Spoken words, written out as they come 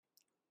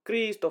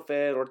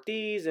Christopher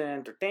Ortiz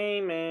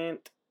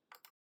Entertainment.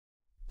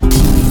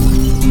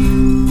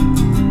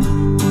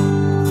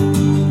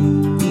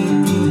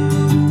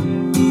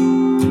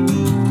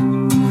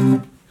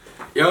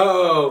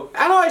 Yo,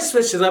 I know I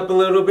switched it up a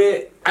little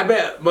bit. I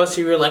bet most of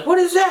you are like, what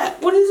is that?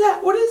 What is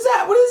that? What is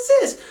that? What is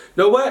this?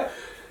 You know what?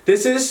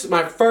 This is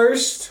my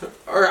first,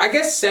 or I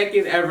guess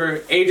second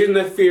ever Agent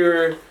of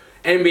Fear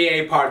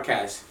NBA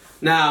podcast.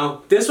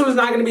 Now, this one's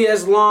not going to be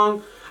as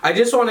long. I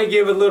just want to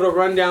give a little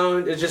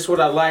rundown. It's just what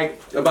I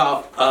like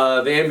about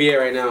the NBA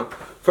right now.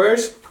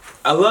 First,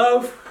 I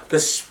love the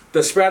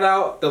spread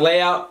out, the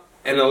layout,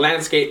 and the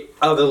landscape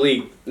of the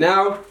league.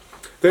 Now,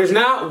 there's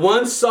not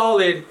one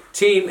solid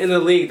team in the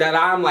league that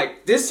I'm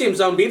like, this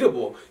team's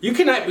unbeatable. You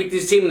cannot beat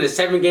this team in a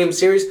 7-game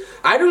series.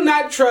 I do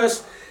not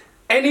trust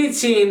any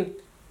team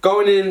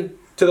going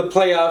into the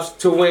playoffs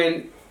to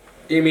win.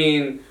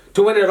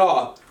 To win it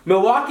all.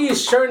 Milwaukee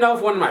is sure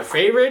enough one of my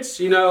favorites.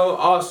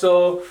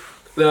 Also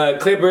the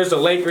Clippers, the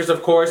Lakers,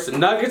 of course. The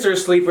Nuggets are a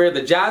sleeper.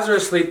 The Jazz are a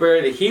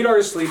sleeper. The Heat are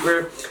a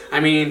sleeper.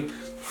 The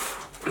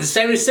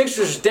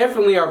 76ers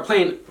definitely are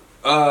playing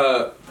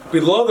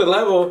below the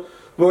level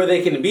where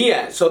they can be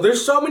at. So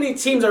there's so many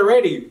teams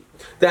already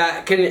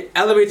that can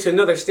elevate to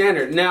another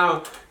standard.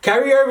 Now,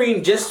 Kyrie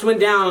Irving just went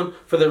down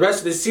for the rest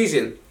of the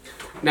season.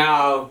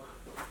 Now,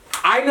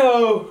 I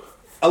know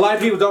a lot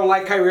of people don't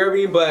like Kyrie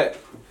Irving, but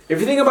if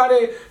you think about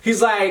it,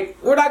 he's like,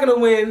 we're not going to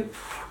win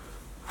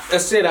a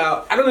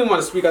sit-out. I don't even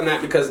want to speak on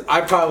that because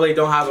I probably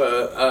don't have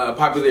a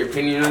popular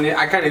opinion on it.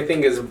 I kind of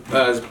think it's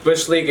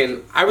Bush League,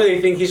 and I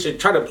really think he should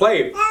try to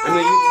play.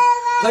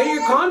 Play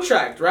your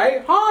contract,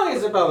 right? Hi,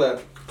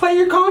 Isabella. Play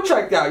your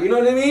contract out, you know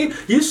what I mean?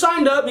 You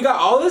signed up, you got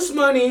all this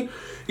money,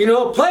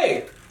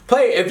 play.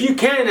 Play if you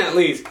can at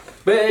least.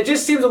 But it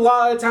just seems a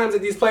lot of times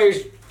that these players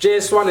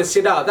just want to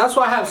sit out. That's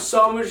why I have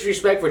so much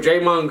respect for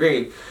Draymond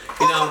Green.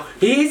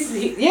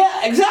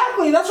 Yeah,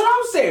 exactly. That's what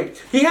I'm saying.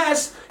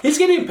 He's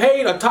getting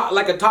paid a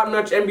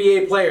top-notch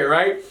NBA player,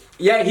 right?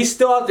 Yeah, he's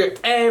still out there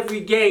every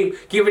game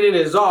giving it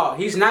his all.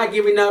 He's not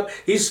giving up.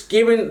 He's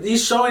showing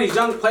these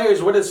young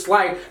players what it's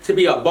like to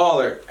be a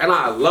baller, and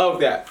I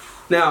love that.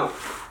 Now,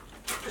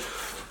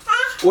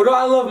 what do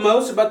I love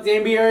most about the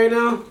NBA right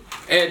now?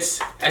 It's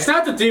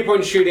not the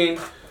 3-point shooting.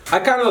 I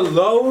kind of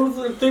loathe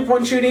the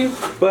 3-point shooting,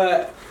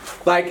 but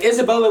like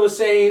Isabella was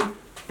saying,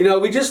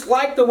 we just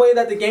like the way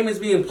that the game is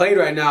being played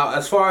right now.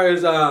 As far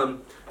as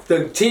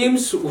the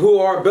teams who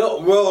are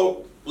built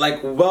well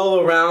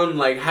around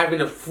like having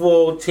a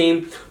full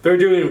team, they're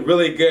doing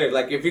really good.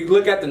 Like if you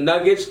look at the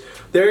Nuggets,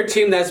 they're a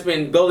team that's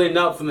been building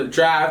up from the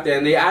draft,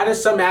 and they added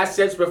some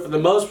assets, but for the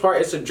most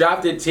part, it's a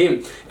drafted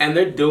team, and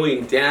they're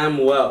doing damn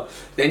well.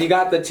 Then you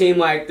got the team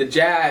like the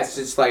Jazz.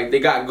 It's like they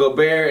got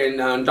Gobert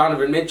and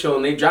Donovan Mitchell,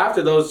 and they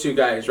drafted those two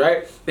guys,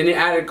 right? Then you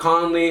added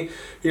Conley,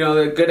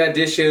 a good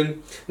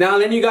addition. Now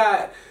then you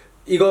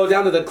go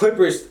down to the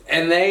Clippers,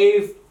 and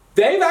they've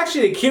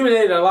actually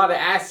accumulated a lot of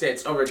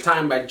assets over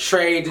time by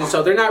trades, and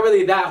so they're not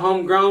really that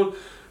homegrown,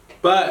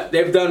 but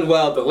they've done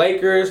well. The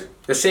Lakers,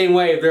 the same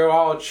way, they're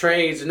all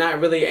trades, not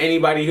really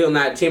anybody who on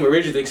that team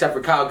originally except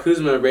for Kyle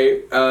Kuzma,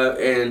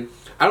 and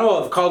I don't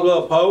know if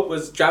Caldwell Pope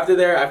was drafted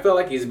there. I feel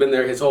like he's been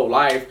there his whole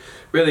life,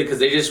 really, because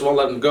they just won't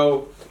let him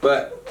go.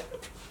 But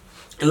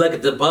you look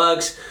at the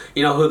Bucks,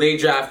 who they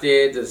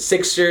drafted, the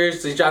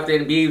Sixers, they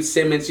drafted Embiid,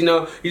 Simmons,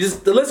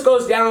 the list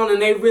goes down,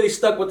 and they really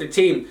stuck with the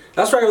team.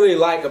 That's what I really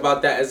like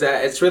about that, is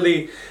that it's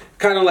really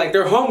kind of like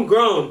they're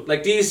homegrown.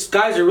 Like these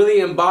guys are really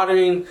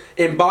embodying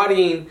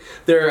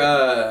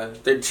their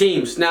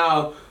teams.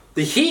 Now,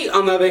 the Heat,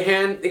 on the other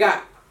hand, they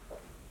got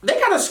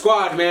a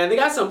squad, man. They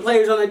got some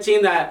players on the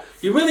team that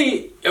you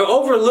really are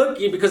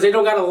overlooking because they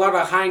don't got a lot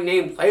of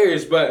high-name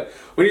players. But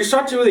when you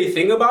start to really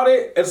think about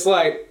it, it's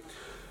like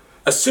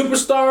a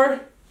superstar,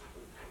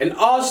 an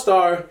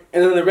all-star,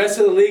 and then the rest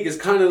of the league is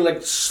kind of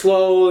like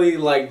slowly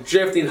like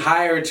drifting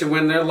higher to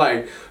when they're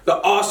like the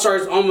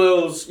all-stars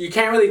almost, you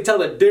can't really tell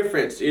the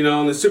difference, and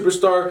the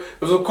superstar,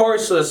 of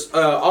course,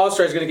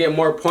 all-star is going to get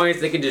more points,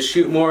 they can just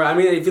shoot more.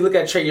 If you look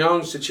at Trae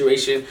Young's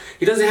situation,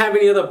 he doesn't have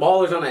any other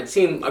ballers on that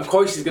team, of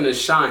course he's going to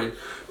shine.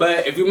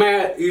 But if you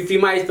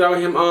might throw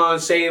him on,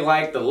 say,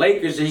 like the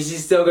Lakers, is he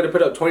still going to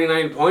put up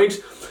 29 points?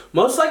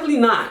 Most likely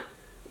not.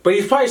 But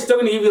he's probably still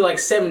going to give you like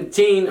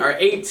 17 or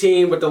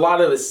 18 with a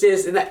lot of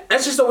assists. And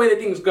that's just the way that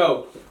things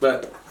go.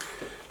 But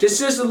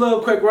just a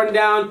little quick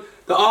rundown.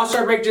 The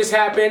All-Star break just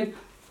happened.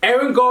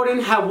 Aaron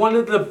Gordon had one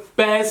of the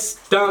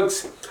best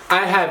dunks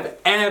I have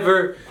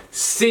ever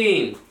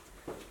seen.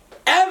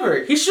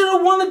 Ever. He should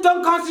have won the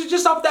dunk contest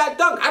just off that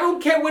dunk. I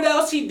don't care what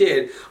else he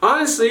did.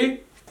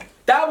 Honestly,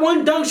 that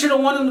one dunk should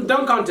have won him the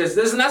dunk contest.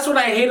 And that's what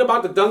I hate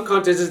about the dunk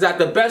contest, is that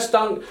the best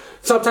dunk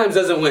sometimes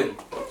doesn't win.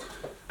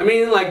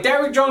 Like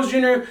Derrick Jones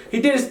Jr., he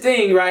did his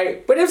thing,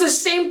 right? But it was the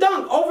same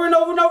dunk over and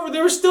over and over.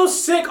 They were still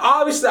sick.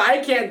 Obviously,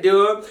 I can't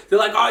do it. They're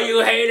like, oh,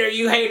 you hater,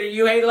 you hater,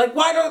 you hater. Like,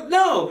 why don't,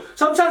 no.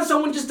 Sometimes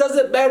someone just does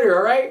it better,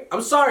 all right?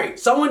 I'm sorry.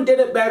 Someone did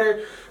it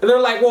better. And they're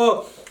like,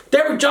 well,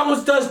 Derrick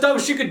Jones does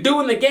dunks you could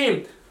do in the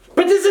game.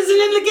 But this isn't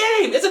in the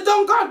game. It's a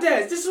dunk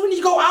contest. This is when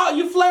you go out,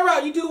 you flare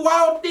out, you do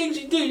wild things.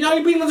 You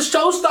bring out the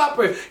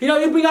showstopper.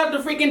 You bring out the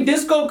freaking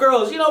disco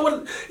girls. You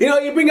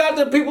bring out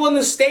the people in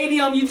the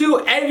stadium. You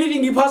do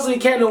everything you possibly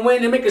can to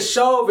win and make a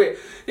show of it.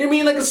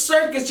 Like a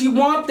circus. You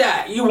want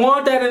that. You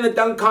want that in the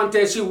dunk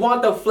contest. You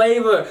want the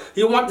flavor.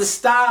 You want the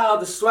style,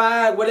 the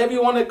swag, whatever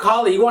you want to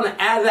call it. You want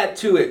to add that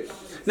to it.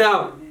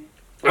 Now,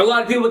 a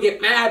lot of people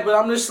get mad, but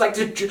I'm just like,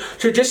 the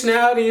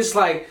traditionality is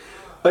like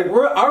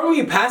aren't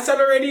we past that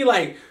already?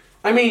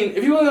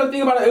 If you want to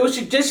think about it, it was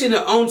tradition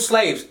to own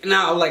slaves.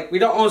 Now, we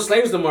don't own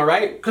slaves no more,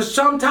 right? Because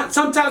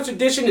sometimes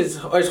tradition is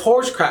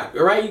horse crap,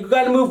 right? You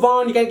got to move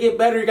on. You got to get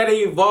better. You got to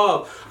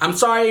evolve. I'm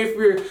sorry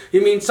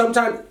if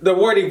sometimes the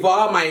word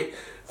evolve might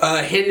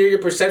hinder your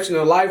perception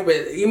of life, but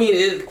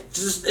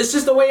it's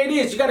just the way it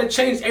is. You got to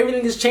change.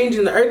 Everything is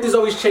changing. The earth is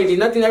always changing.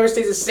 Nothing ever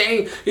stays the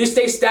same. You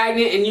stay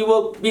stagnant and you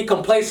will be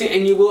complacent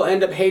and you will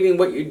end up hating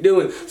what you're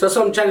doing. So that's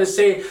what I'm trying to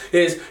say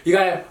is you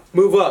got to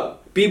move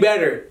up. Be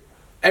better.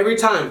 Every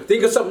time,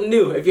 think of something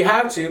new if you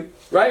have to,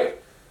 right?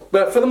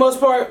 But for the most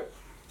part,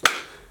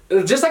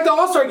 just like the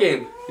All-Star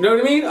game, you know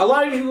what I mean? A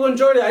lot of people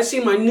enjoyed it. I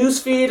see my news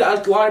feed,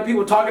 a lot of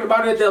people talking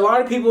about it. A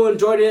lot of people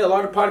enjoyed it. A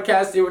lot of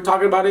podcasts, they were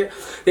talking about it.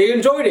 They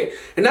enjoyed it.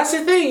 And that's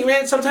the thing,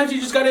 man. Sometimes you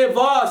just got to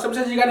evolve.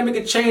 Sometimes you got to make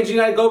a change. You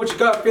got to go with your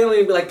gut feeling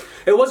and be like,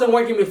 it wasn't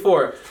working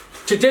before.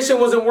 Tradition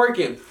wasn't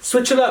working.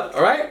 Switch it up,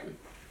 all right?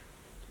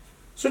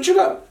 Switch it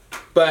up.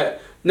 But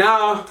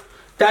now,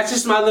 that's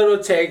just my little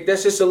take.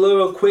 That's just a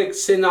little quick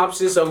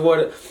synopsis of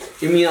what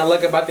I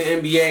like about the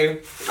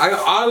NBA.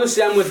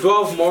 Obviously, I'm going to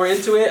delve more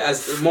into it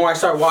as the more I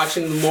start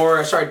watching, the more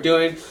I start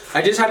doing.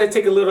 I just had to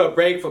take a little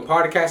break from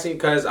podcasting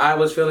because I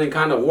was feeling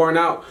kind of worn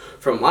out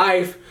from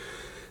life.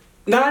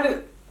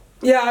 I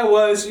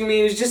was.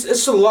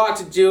 It's a lot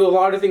to do. A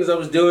lot of things I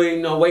was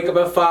doing. Wake up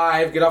at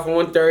 5, get off at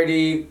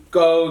 1:30,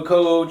 go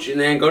coach, and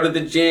then go to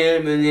the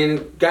gym, and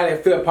then got to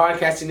fit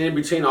podcasting in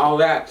between all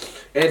that.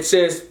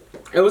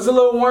 It was a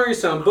little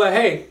worrisome, but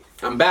hey,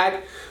 I'm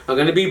back. I'm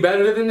going to be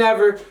better than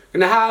ever.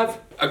 Going to have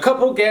a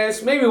couple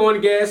guests, maybe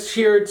one guest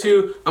here or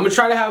two. I'm going to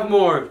try to have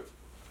more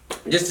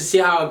just to see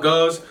how it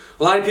goes.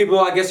 A lot of people,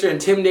 I guess, are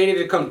intimidated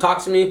to come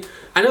talk to me.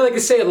 I know they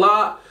can say a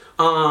lot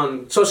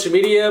on social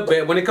media,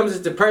 but when it comes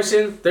to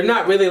person, they're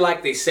not really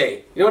like they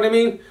say. You know what I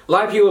mean? A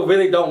lot of people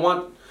really don't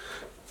want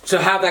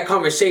to have that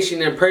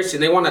conversation in person.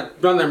 They want to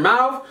run their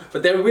mouth,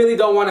 but they really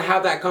don't want to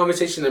have that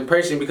conversation in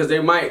person because they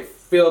might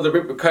feel the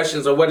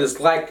repercussions of what it's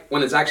like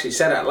when it's actually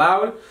said out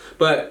loud.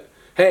 But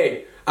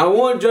hey, I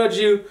won't judge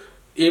you.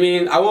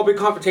 I won't be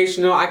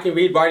confrontational. I can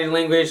read body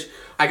language.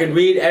 I can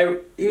read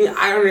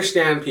I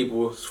understand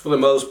people for the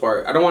most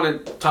part. I don't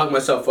want to talk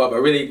myself up. I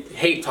really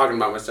hate talking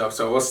about myself,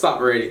 so we'll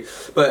stop already.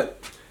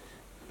 But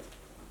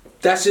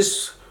that's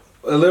just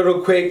a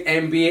little quick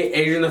NBA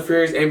Adrian the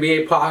Furious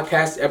NBA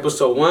podcast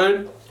episode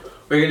 1.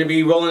 We're going to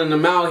be rolling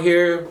them out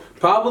here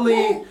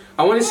probably,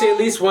 I want to say at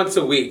least once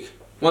a week.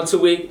 Once a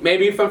week.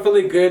 Maybe if I'm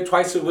feeling good,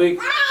 twice a week.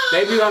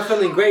 Maybe if I'm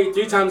feeling great,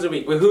 3 times a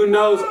week. But who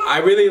knows? I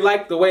really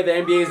like the way the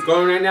NBA is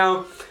going right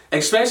now.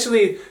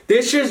 Especially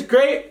this year's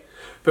great.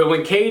 But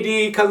when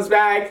KD comes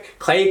back,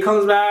 Clay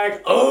comes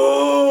back,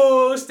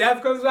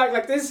 Steph comes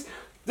back,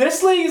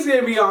 this league is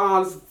going to be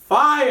on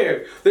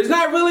fire. There's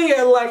not really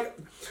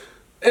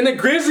and the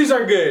Grizzlies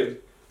are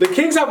good. The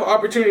Kings have an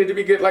opportunity to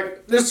be good.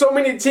 There's so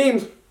many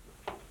teams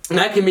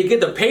that can be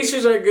good. The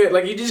Pacers are good.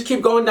 You just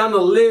keep going down the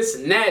list.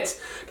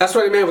 Nets. That's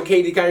what I meant with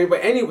KD, Kyrie.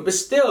 But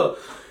still,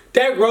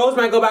 Derrick Rose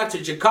might go back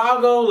to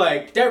Chicago.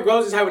 Derrick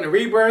Rose is having a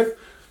rebirth.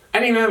 I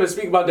didn't even have to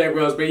speak about Derrick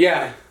Rose, but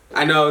yeah,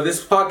 I know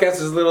this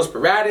podcast is a little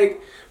sporadic,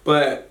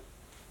 but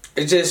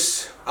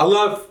I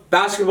love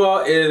basketball.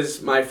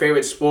 Is my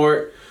favorite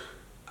sport.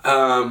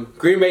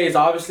 Green Bay is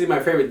obviously my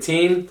favorite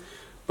team,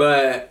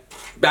 but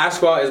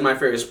basketball is my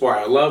favorite sport.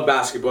 I love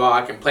basketball.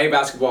 I can play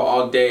basketball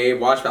all day,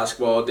 watch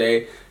basketball all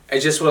day.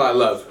 It's just what I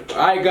love.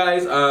 Alright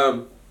guys,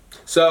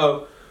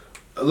 so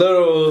a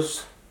little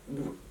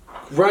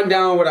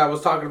rundown what I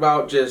was talking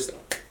about. Just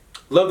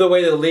love the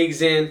way the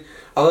league's in.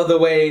 I love the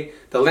way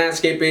the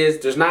landscape is.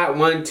 There's not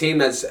one team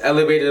that's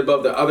elevated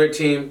above the other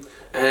team,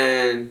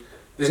 and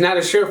there's not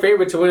a sure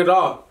favorite to win it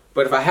all.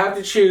 But if I have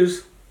to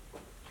choose,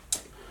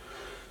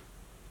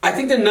 I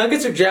think the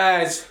Nuggets or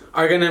Jazz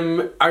are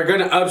gonna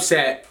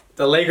upset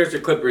the Lakers or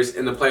Clippers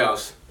in the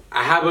playoffs.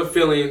 I have a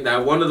feeling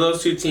that one of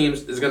those two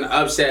teams is going to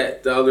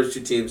upset the other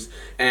two teams,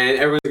 and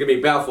everyone's going to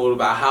be baffled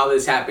about how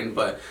this happened.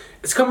 But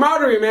it's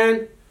camaraderie,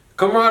 man.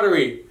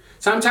 Camaraderie.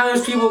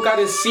 Sometimes people got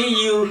to see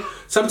you.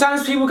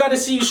 Sometimes people got to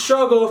see you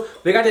struggle.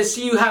 They got to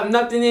see you have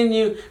nothing in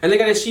you, and they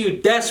got to see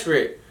you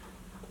desperate.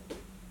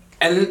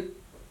 And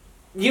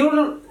you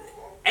don't.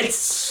 I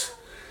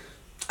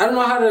don't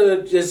know how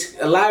to just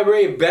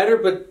elaborate better,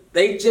 but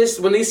they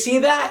just, when they see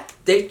that,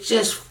 they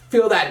just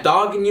feel that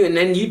dog in you, and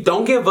then you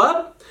don't give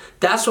up.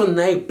 That's when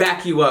they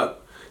back you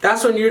up.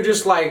 That's when you're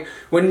just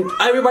when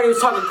everybody was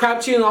talking crap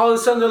to you and all of a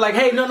sudden they're like,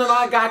 hey, no,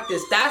 I got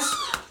this. That's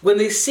when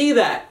they see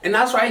that. And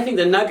that's why I think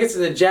the Nuggets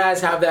and the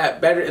Jazz have that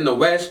better in the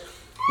West.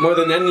 more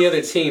than any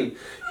other team.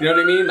 You know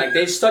what I mean? Like,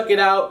 they stuck it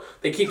out,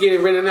 they keep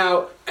getting written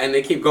out, and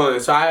they keep going.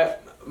 So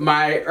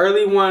my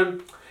early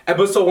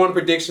episode 1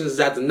 predictions is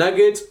that the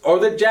Nuggets or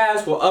the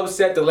Jazz will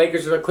upset the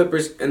Lakers or the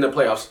Clippers in the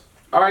playoffs.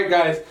 All right,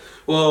 guys.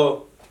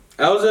 Well,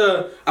 that was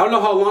I don't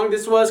know how long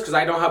this was because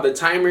I don't have the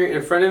timer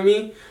in front of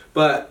me,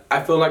 but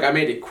I feel like I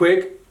made it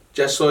quick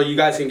just so you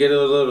guys can get a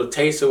little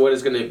taste of what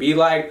it's going to be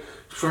like.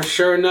 For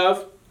sure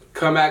enough,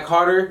 come back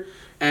harder.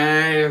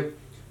 And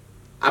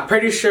I'm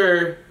pretty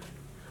sure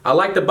I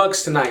like the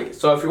Bucks tonight.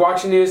 So if you're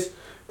watching this,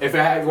 if I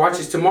had watched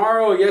this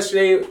tomorrow or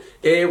yesterday,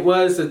 it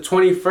was the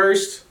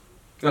 20th,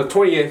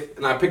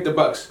 and I picked the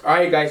Bucks. All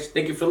right, guys,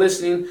 thank you for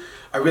listening.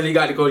 I really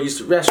got to go use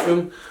the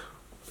restroom.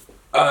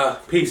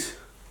 Peace.